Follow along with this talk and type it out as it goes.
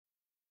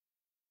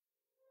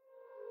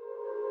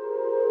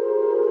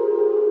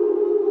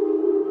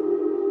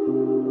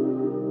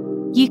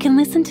You can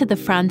listen to The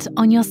Front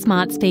on your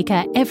smart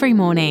speaker every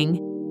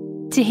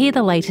morning. To hear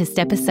the latest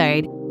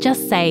episode,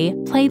 just say,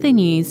 "Play the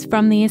news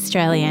from The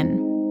Australian."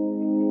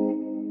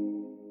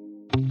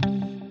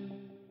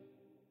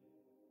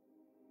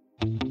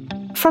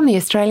 From The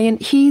Australian,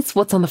 here's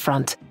what's on the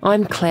front.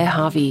 I'm Claire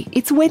Harvey.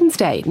 It's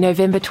Wednesday,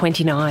 November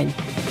 29.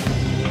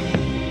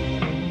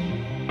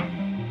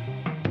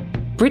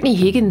 Brittany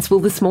Higgins will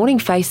this morning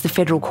face the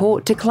federal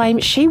court to claim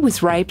she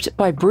was raped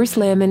by Bruce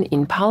Lehrmann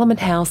in Parliament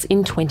House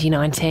in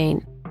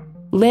 2019.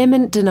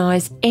 Lehrmann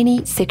denies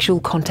any sexual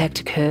contact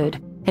occurred,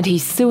 and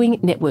he's suing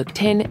Network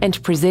 10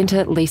 and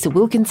presenter Lisa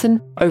Wilkinson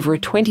over a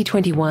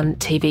 2021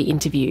 TV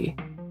interview.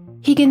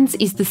 Higgins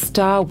is the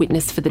star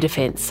witness for the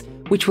defence,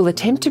 which will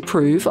attempt to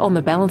prove on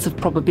the balance of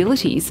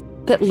probabilities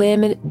that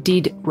Lehrmann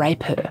did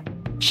rape her.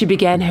 She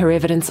began her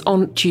evidence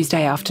on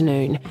Tuesday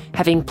afternoon,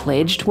 having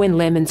pledged when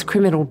Lehrmann's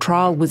criminal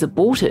trial was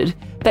aborted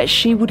that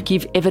she would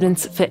give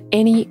evidence for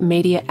any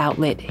media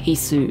outlet he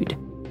sued.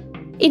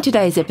 In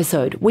today's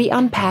episode, we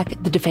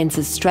unpack the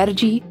defence's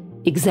strategy,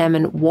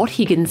 examine what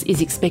Higgins is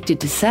expected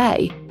to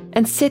say,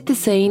 and set the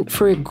scene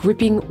for a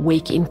gripping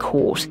week in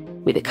court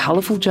with a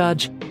colourful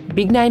judge,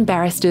 big-name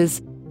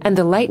barristers, and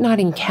the late-night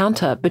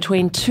encounter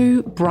between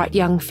two bright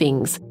young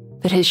things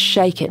that has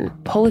shaken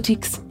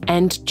politics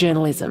and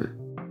journalism.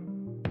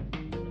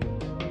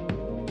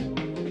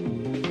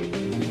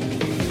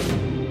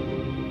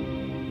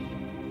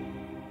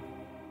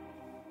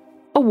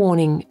 A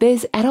warning,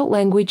 there's adult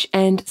language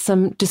and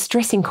some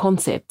distressing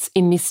concepts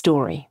in this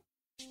story.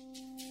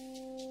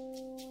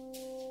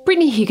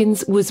 Brittany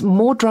Higgins was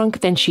more drunk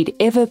than she'd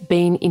ever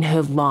been in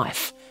her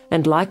life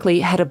and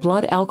likely had a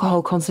blood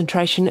alcohol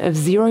concentration of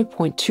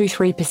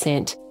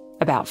 0.23%,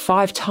 about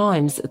 5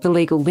 times the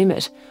legal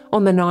limit,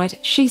 on the night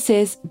she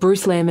says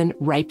Bruce Lehrmann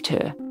raped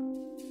her.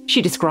 She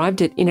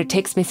described it in a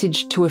text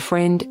message to a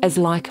friend as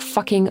like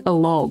fucking a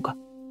log.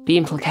 The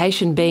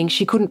implication being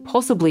she couldn't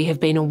possibly have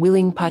been a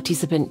willing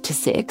participant to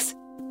sex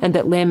and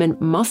that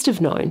Lehrmann must have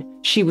known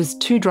she was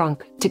too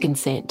drunk to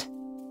consent.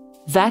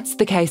 That's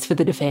the case for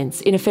the defence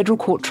in a federal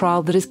court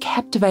trial that has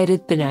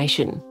captivated the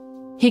nation.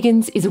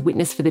 Higgins is a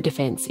witness for the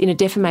defence in a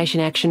defamation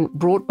action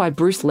brought by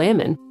Bruce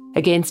Lehrmann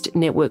against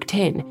Network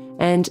 10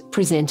 and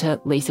presenter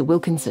Lisa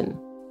Wilkinson.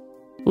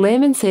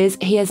 Lehrmann says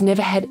he has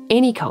never had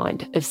any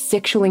kind of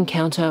sexual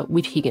encounter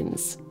with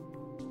Higgins.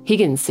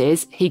 Higgins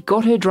says he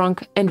got her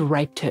drunk and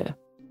raped her.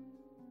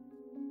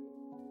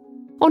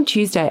 On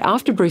Tuesday,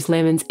 after Bruce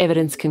Lehrmann's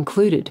evidence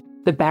concluded,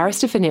 the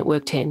barrister for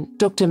Network 10,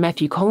 Dr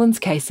Matthew Collins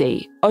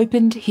KC,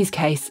 opened his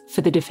case for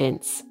the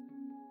defence.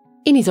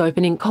 In his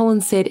opening,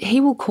 Collins said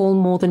he will call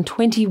more than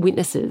 20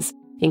 witnesses,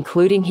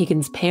 including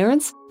Higgins'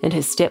 parents and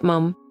her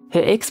stepmum,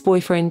 her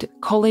ex-boyfriend,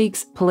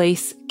 colleagues,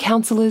 police,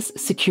 counsellors,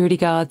 security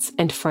guards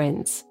and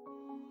friends.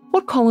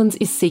 What Collins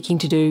is seeking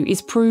to do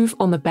is prove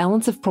on the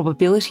balance of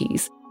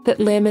probabilities that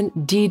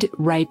Lehrmann did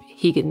rape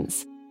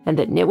Higgins and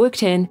that Network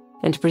 10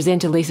 and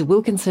presenter Lisa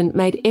Wilkinson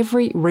made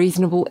every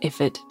reasonable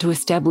effort to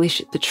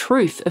establish the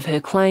truth of her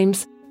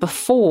claims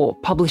before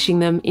publishing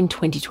them in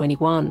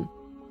 2021.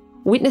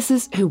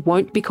 Witnesses who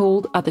won't be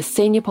called are the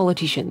senior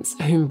politicians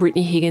whom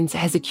Brittany Higgins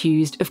has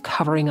accused of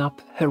covering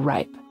up her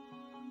rape.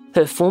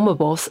 Her former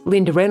boss,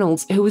 Linda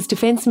Reynolds, who was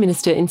Defence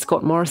Minister in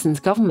Scott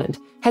Morrison's government,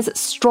 has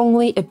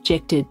strongly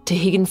objected to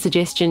Higgins'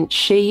 suggestion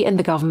she and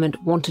the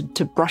government wanted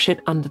to brush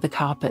it under the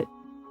carpet.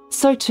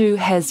 So too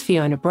has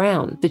Fiona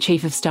Brown, the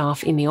Chief of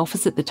Staff in the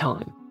office at the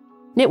time.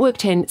 Network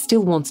 10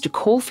 still wants to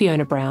call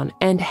Fiona Brown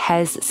and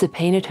has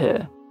subpoenaed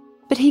her.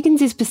 But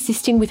Higgins is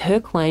persisting with her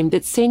claim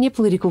that senior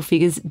political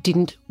figures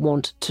didn't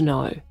want to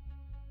know.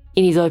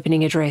 In his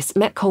opening address,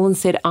 Matt Collins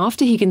said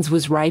after Higgins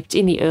was raped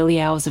in the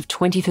early hours of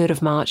 23rd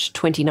of March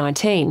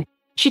 2019,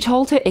 she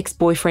told her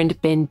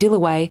ex-boyfriend Ben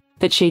Dillaway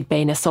that she'd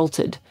been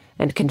assaulted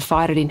and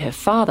confided in her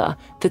father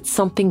that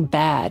something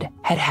bad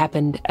had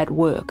happened at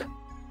work.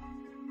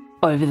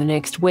 Over the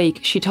next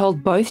week, she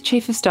told both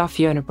Chief of Staff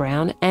Fiona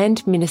Brown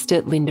and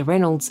Minister Linda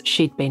Reynolds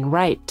she'd been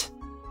raped.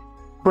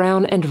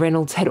 Brown and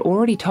Reynolds had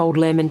already told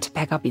Lehrmann to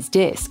pack up his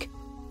desk.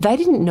 They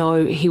didn't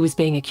know he was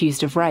being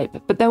accused of rape,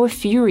 but they were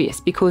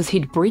furious because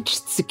he'd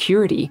breached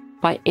security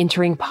by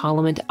entering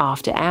Parliament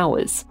after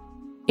hours.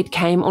 It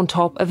came on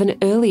top of an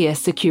earlier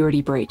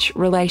security breach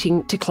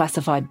relating to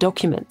classified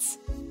documents.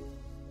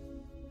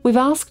 We've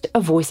asked a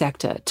voice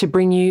actor to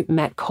bring you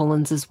Matt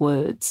Collins'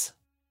 words.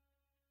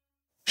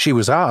 She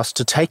was asked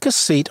to take a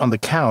seat on the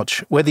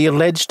couch where the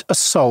alleged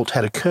assault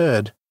had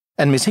occurred,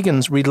 and Ms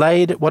Higgins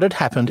relayed what had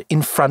happened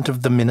in front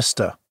of the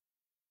minister.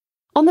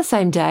 On the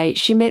same day,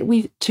 she met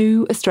with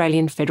 2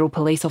 Australian federal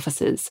police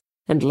officers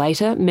and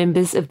later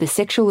members of the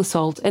sexual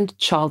assault and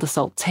child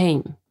assault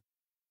team.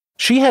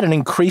 She had an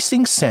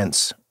increasing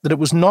sense that it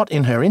was not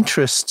in her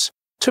interests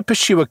to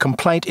pursue a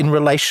complaint in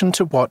relation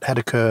to what had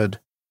occurred.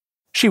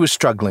 She was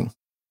struggling.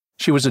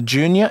 She was a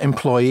junior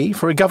employee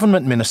for a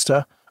government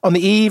minister on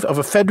the eve of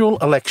a federal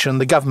election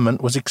the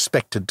government was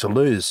expected to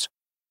lose.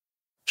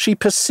 She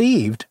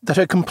perceived that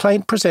her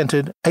complaint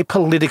presented a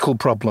political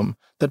problem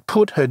that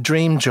put her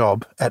dream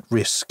job at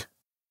risk.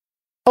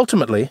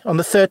 Ultimately, on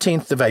the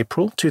 13th of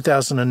April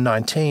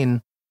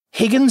 2019,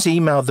 Higgins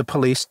emailed the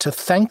police to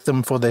thank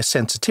them for their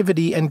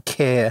sensitivity and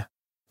care,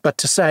 but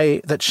to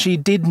say that she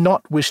did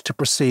not wish to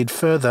proceed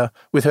further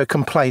with her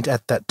complaint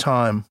at that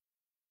time.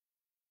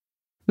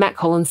 Matt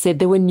Collins said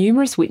there were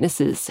numerous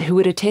witnesses who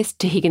would attest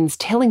to Higgins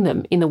telling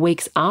them in the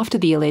weeks after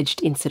the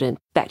alleged incident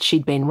that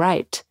she'd been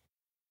raped.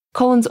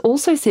 Collins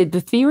also said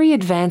the theory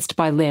advanced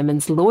by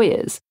Lehrman's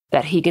lawyers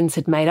that Higgins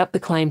had made up the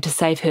claim to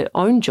save her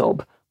own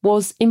job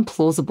was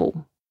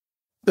implausible.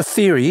 The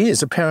theory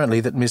is apparently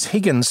that Ms.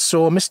 Higgins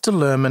saw Mr.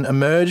 Lehrman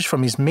emerge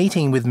from his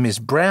meeting with Ms.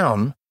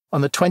 Brown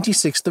on the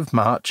 26th of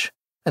March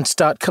and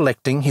start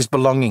collecting his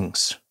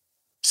belongings,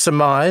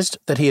 surmised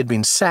that he had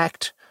been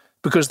sacked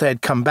because they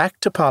had come back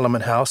to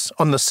Parliament House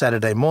on the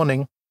Saturday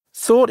morning,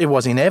 thought it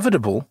was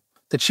inevitable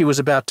that she was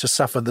about to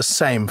suffer the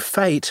same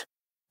fate,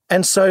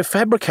 and so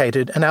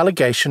fabricated an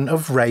allegation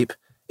of rape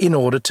in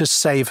order to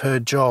save her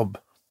job.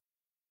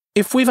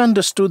 If we've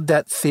understood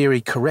that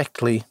theory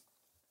correctly,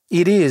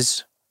 it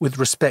is, with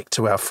respect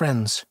to our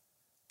friends,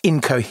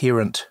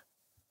 incoherent.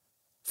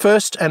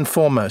 First and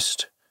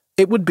foremost,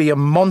 it would be a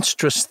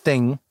monstrous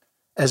thing,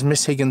 as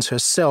Miss Higgins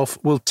herself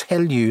will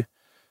tell you,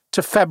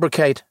 to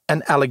fabricate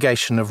an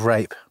allegation of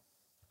rape.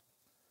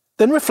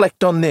 Then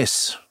reflect on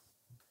this.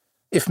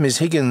 If Ms.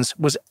 Higgins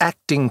was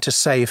acting to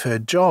save her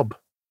job,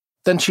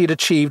 then she had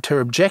achieved her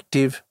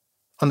objective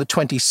on the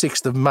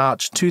 26th of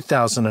March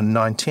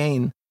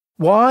 2019.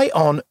 Why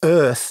on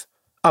earth,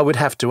 I would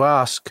have to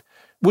ask,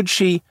 would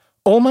she,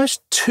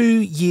 almost 2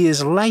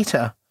 years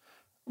later,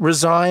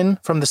 resign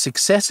from the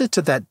successor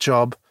to that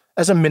job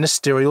as a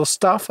ministerial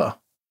staffer?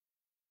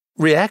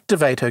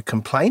 Reactivate her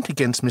complaint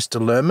against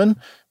Mr. Lehrman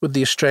with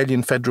the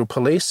Australian Federal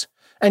Police,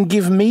 and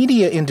give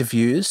media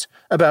interviews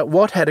about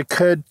what had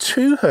occurred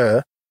to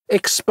her,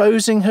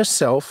 exposing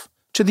herself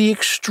to the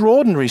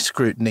extraordinary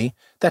scrutiny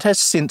that has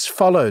since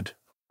followed.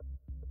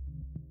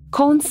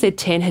 Collins said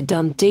Ten had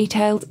done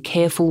detailed,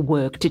 careful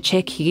work to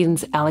check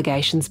Higgins'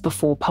 allegations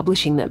before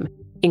publishing them,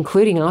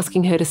 including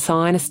asking her to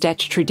sign a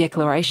statutory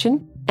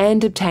declaration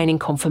and obtaining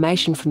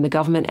confirmation from the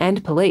government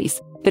and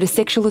police that a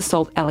sexual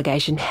assault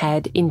allegation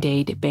had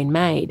indeed been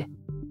made.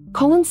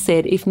 Collins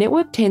said if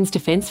Network 10's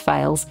defence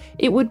fails,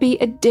 it would be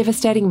a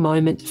devastating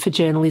moment for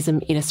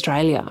journalism in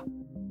Australia.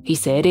 He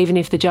said even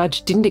if the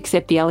judge didn't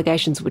accept the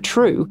allegations were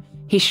true,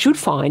 he should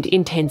find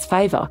in 10's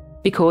favour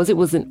because it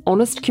was an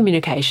honest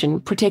communication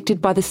protected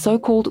by the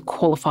so-called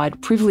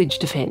qualified privilege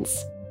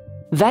defence.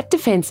 That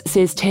defence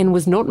says 10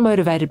 was not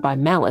motivated by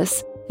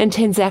malice and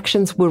 10's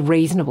actions were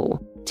reasonable.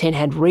 10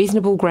 had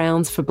reasonable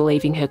grounds for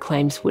believing her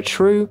claims were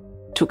true,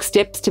 took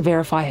steps to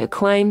verify her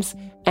claims,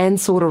 and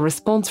sought a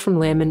response from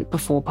Lehrman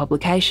before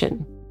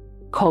publication.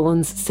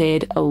 Collins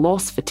said a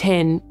loss for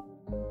 10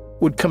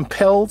 would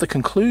compel the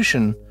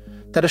conclusion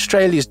that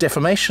Australia's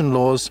defamation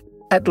laws,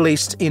 at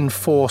least in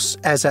force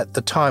as at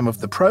the time of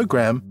the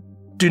program,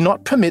 do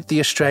not permit the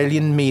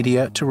Australian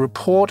media to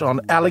report on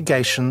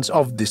allegations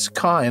of this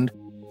kind,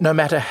 no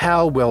matter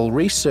how well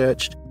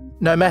researched,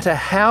 no matter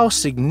how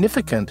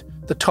significant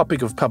the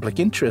topic of public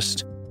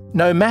interest,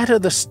 no matter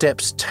the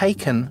steps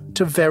taken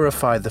to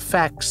verify the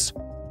facts,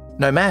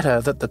 no matter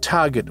that the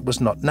target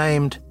was not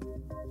named,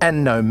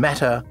 and no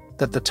matter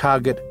that the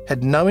target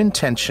had no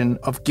intention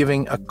of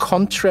giving a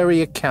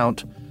contrary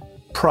account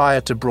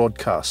prior to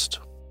broadcast.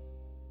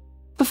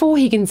 Before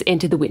Higgins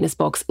entered the witness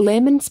box,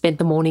 Lehrman spent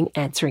the morning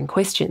answering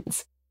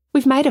questions.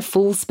 We've made a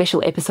full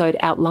special episode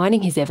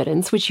outlining his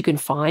evidence, which you can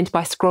find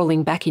by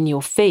scrolling back in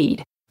your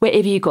feed,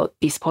 wherever you got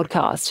this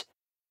podcast.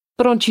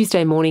 But on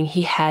Tuesday morning,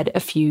 he had a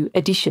few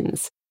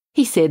additions.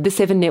 He said the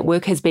Seven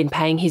Network has been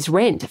paying his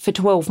rent for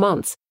 12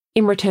 months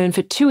in return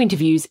for 2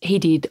 interviews he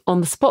did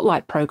on the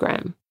Spotlight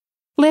program.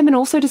 Lehrman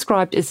also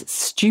described as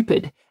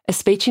stupid a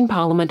speech in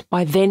Parliament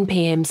by then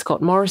PM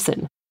Scott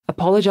Morrison,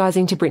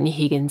 apologising to Brittany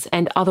Higgins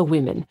and other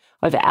women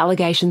over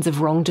allegations of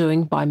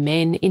wrongdoing by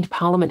men in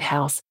Parliament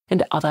House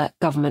and other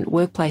government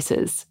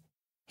workplaces.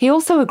 He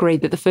also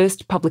agreed that the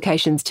first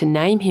publications to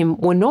name him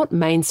were not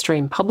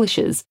mainstream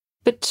publishers,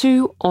 but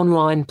 2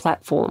 online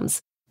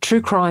platforms,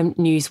 True Crime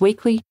News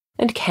Weekly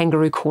and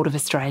Kangaroo Court of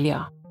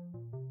Australia.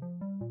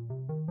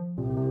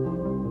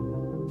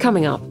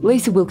 Coming up,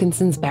 Lisa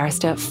Wilkinson's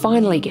barrister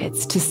finally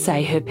gets to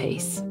say her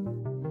piece.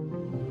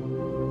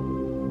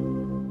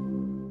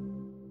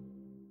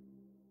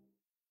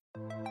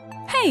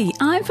 Hey,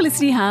 I'm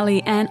Felicity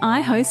Harley and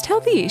I host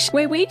Healthyish,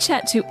 where we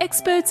chat to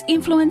experts,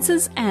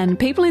 influencers and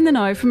people in the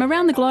know from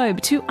around the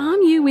globe to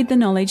arm you with the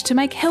knowledge to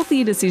make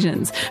healthier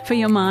decisions for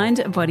your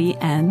mind, body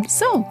and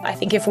soul. I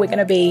think if we're going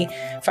to be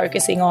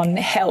focusing on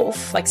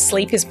health, like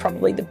sleep is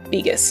probably the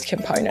biggest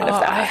component of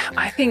that.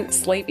 I think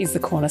sleep is the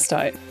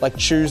cornerstone. Like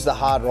choose the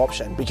harder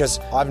option, because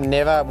I've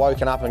never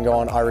woken up and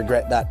gone, I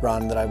regret that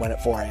run that I went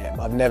at 4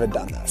 a.m. I've never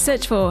done that.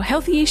 Search for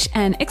Healthyish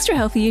and Extra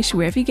Healthyish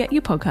wherever you get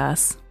your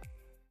podcasts.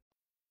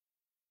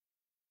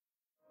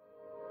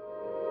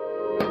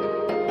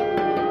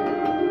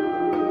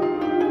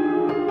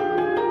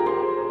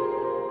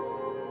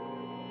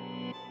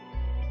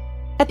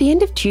 At At the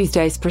end of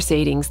Tuesday's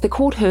proceedings, the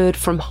court heard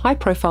from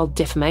high-profile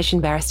defamation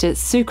barrister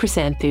Sue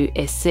Chrysanthou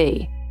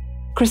SC.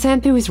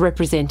 Chrysanthou is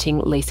representing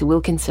Lisa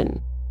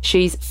Wilkinson.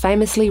 She's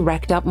famously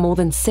racked up more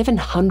than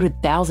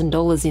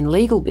 $700,000 in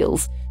legal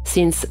bills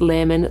since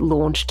Lehrman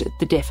launched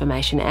the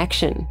defamation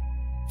action.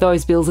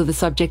 Those bills are the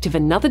subject of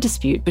another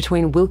dispute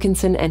between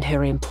Wilkinson and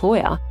her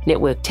employer,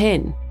 Network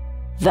 10.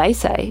 They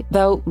say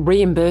they'll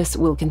reimburse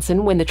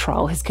Wilkinson when the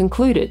trial has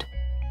concluded.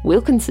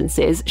 Wilkinson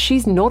says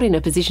she's not in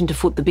a position to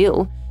foot the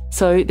bill,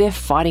 so they're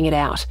fighting it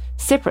out,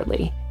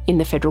 separately, in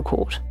the federal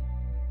court.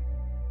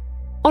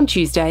 On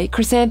Tuesday,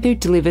 Chrysanthou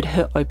delivered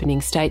her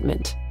opening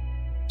statement.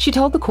 She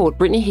told the court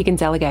Brittany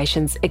Higgins'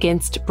 allegations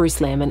against Bruce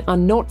Lehrman are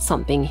not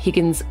something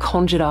Higgins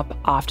conjured up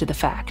after the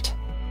fact.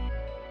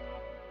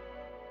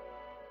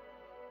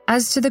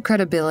 As to the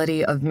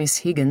credibility of Miss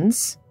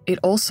Higgins, it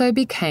also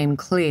became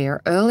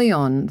clear early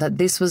on that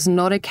this was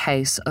not a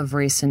case of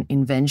recent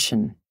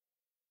invention.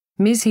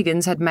 Ms.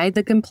 Higgins had made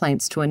the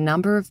complaints to a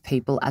number of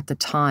people at the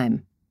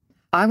time.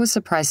 I was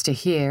surprised to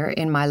hear,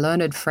 in my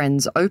learned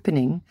friend's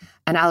opening,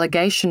 an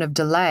allegation of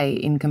delay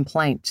in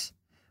complaint.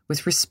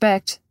 With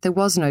respect, there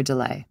was no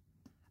delay.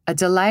 A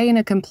delay in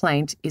a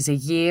complaint is a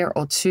year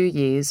or 2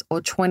 years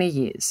or 20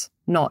 years,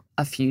 not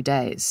a few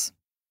days.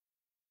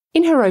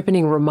 In her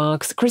opening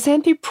remarks,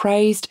 Chrysanthou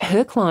praised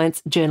her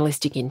client's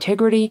journalistic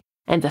integrity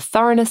and the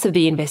thoroughness of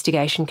the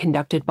investigation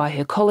conducted by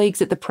her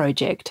colleagues at the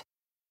project.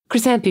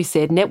 Chrysanthou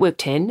said Network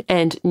 10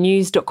 and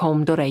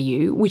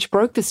news.com.au, which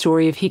broke the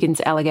story of Higgins'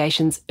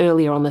 allegations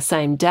earlier on the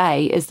same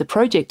day as the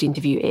project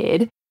interview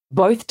aired,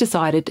 both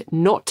decided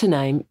not to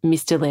name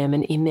Mr.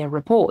 Lehrman in their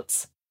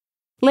reports.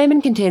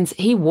 Lehrman contends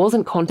he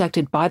wasn't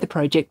contacted by the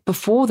project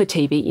before the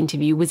TV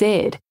interview was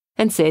aired,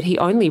 and said he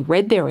only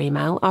read their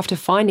email after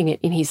finding it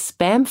in his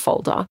spam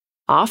folder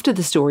after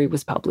the story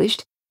was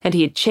published, and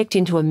he had checked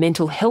into a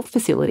mental health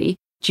facility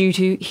due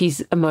to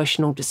his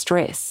emotional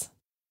distress.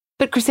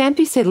 But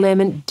Chrysanthou said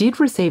Lehrman did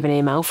receive an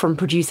email from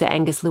producer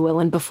Angus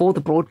Llewellyn before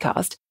the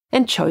broadcast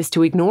and chose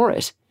to ignore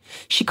it.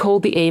 She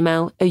called the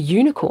email a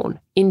unicorn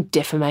in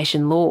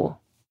defamation law.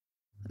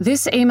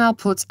 This email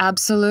puts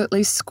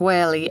absolutely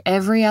squarely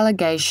every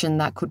allegation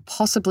that could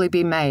possibly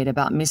be made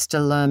about Mr.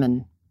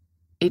 Lehrman.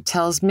 It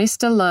tells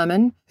Mr.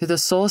 Lehrman who the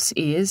source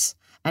is,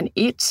 and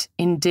it,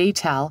 in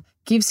detail,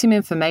 gives him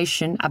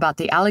information about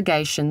the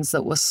allegations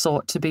that were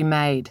sought to be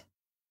made.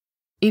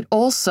 It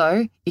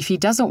also, if he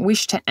doesn't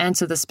wish to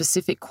answer the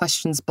specific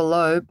questions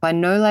below by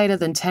no later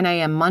than 10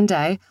 a.m.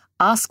 Monday,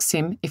 asks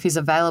him if he's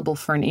available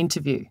for an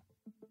interview.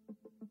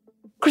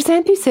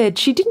 Chrysanthou said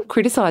she didn't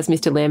criticise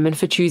Mr. Lehrman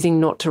for choosing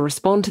not to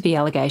respond to the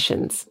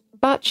allegations,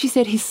 but she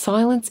said his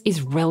silence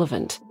is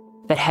relevant,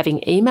 that having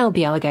emailed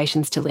the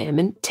allegations to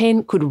Lehrman,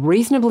 10 could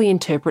reasonably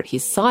interpret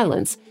his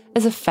silence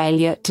as a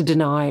failure to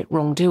deny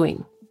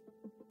wrongdoing.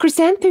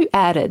 Chrysanthou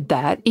added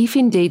that if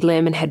indeed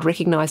Lehrman had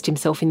recognised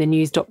himself in the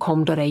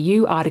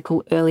news.com.au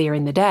article earlier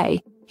in the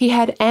day, he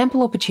had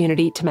ample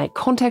opportunity to make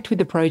contact with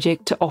the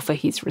project to offer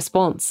his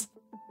response.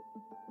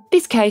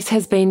 This case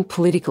has been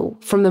political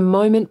from the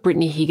moment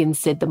Brittany Higgins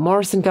said the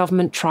Morrison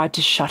government tried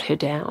to shut her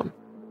down.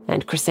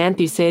 And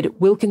Chrysanthou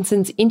said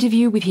Wilkinson's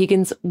interview with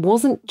Higgins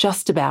wasn't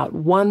just about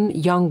one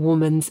young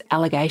woman's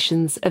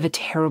allegations of a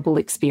terrible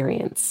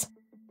experience.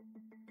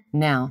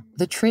 Now,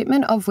 the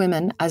treatment of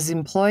women as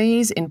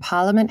employees in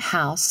Parliament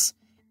House,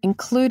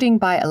 including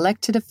by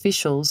elected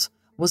officials,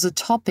 was a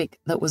topic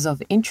that was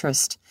of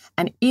interest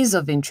and is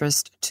of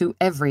interest to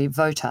every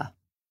voter.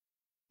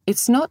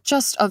 It's not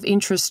just of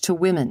interest to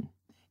women.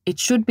 It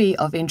should be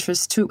of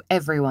interest to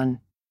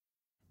everyone.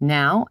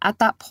 Now, at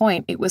that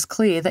point, it was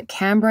clear that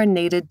Canberra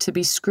needed to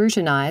be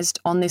scrutinised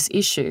on this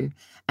issue,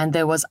 and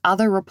there was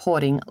other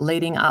reporting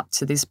leading up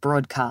to this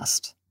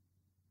broadcast.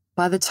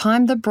 By the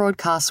time the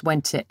broadcast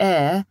went to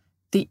air,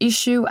 the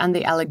issue and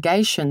the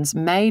allegations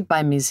made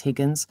by Ms.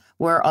 Higgins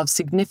were of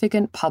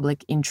significant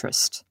public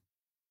interest.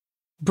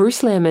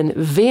 Bruce Lehrman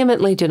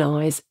vehemently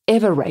denies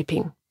ever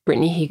raping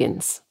Brittany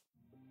Higgins.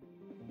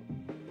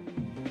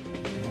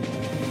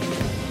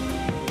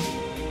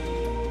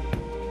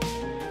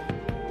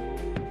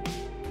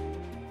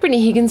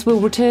 Brittany Higgins will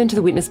return to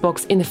the witness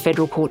box in the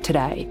federal court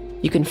today.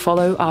 You can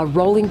follow our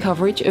rolling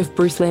coverage of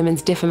Bruce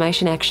Lehrman's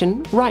defamation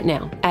action right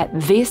now at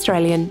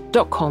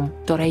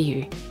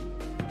theaustralian.com.au.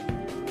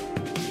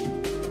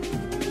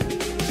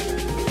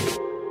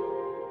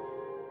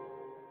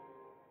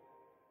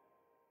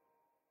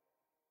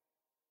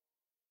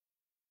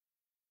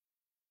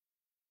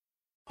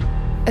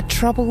 A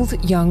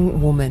troubled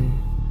young woman.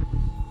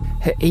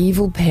 Her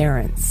evil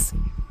parents.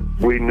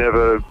 We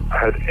never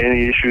had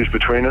any issues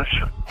between us.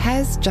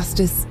 Has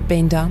justice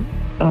been done?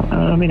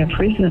 I'm in a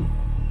prison.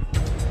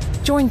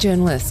 Join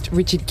journalist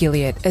Richard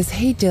Gilliatt as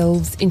he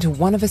delves into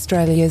one of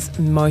Australia's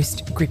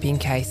most gripping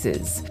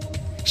cases.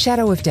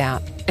 Shadow of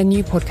Doubt, a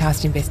new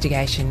podcast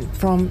investigation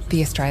from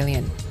The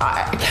Australian.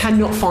 I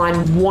cannot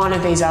find one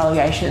of these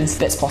allegations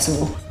that's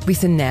possible.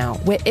 Listen now,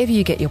 wherever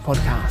you get your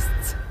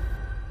podcasts.